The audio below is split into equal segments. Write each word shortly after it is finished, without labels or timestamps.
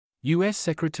U.S.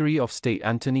 Secretary of State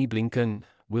Antony Blinken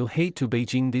will head to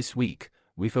Beijing this week,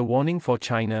 with a warning for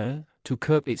China to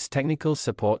curb its technical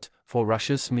support for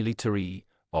Russia's military,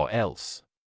 or else.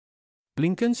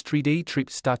 Blinken's three-day trip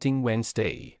starting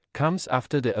Wednesday comes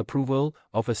after the approval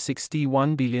of a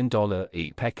 $61 billion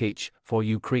aid package for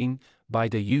Ukraine by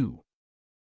the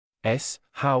U.S.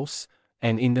 House,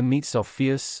 and in the midst of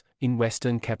fears in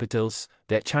Western capitals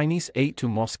that Chinese aid to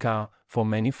Moscow for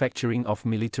manufacturing of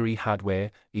military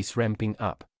hardware is ramping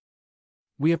up.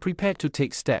 We are prepared to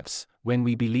take steps, when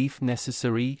we believe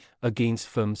necessary, against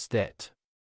firms that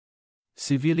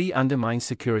severely undermine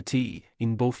security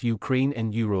in both Ukraine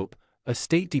and Europe, a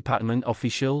State Department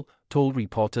official told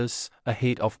reporters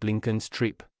ahead of Blinken's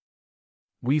trip.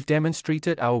 We've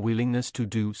demonstrated our willingness to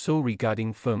do so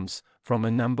regarding firms from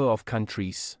a number of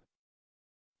countries,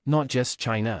 not just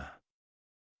China.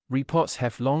 Reports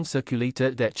have long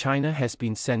circulated that China has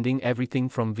been sending everything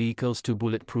from vehicles to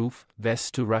bulletproof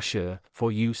vests to Russia for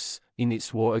use in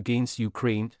its war against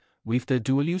Ukraine, with the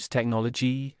dual-use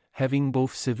technology having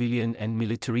both civilian and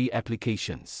military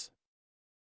applications.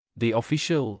 The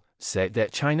official said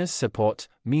that China's support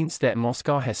means that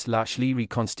Moscow has largely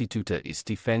reconstituted its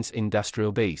defense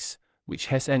industrial base, which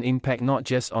has an impact not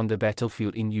just on the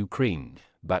battlefield in Ukraine,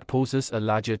 but poses a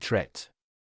larger threat,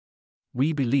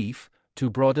 we believe, to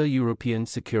broader European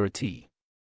security.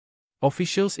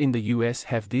 Officials in the US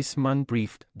have this month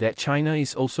briefed that China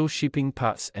is also shipping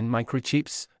parts and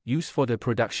microchips used for the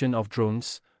production of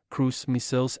drones, cruise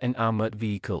missiles and armored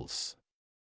vehicles.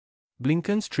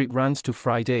 Blinken's trip runs to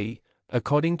Friday,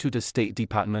 according to the State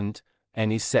Department,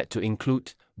 and is set to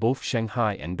include both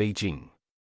Shanghai and Beijing.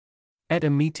 At a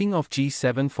meeting of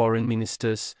G7 foreign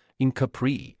ministers in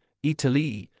Capri,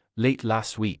 Italy, late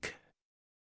last week,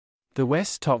 the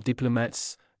West's top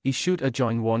diplomats issued a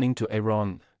joint warning to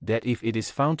Iran that if it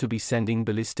is found to be sending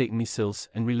ballistic missiles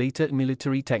and related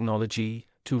military technology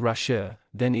to Russia,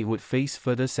 then it would face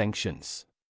further sanctions.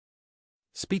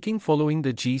 Speaking following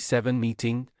the G7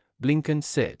 meeting, Blinken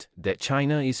said that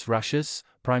China is Russia's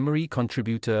primary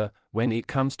contributor when it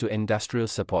comes to industrial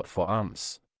support for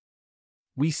arms.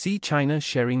 We see China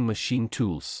sharing machine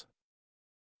tools,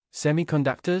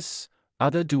 semiconductors,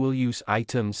 other dual-use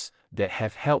items that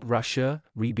have helped Russia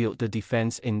rebuild the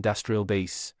defense industrial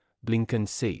base, Blinken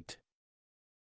said.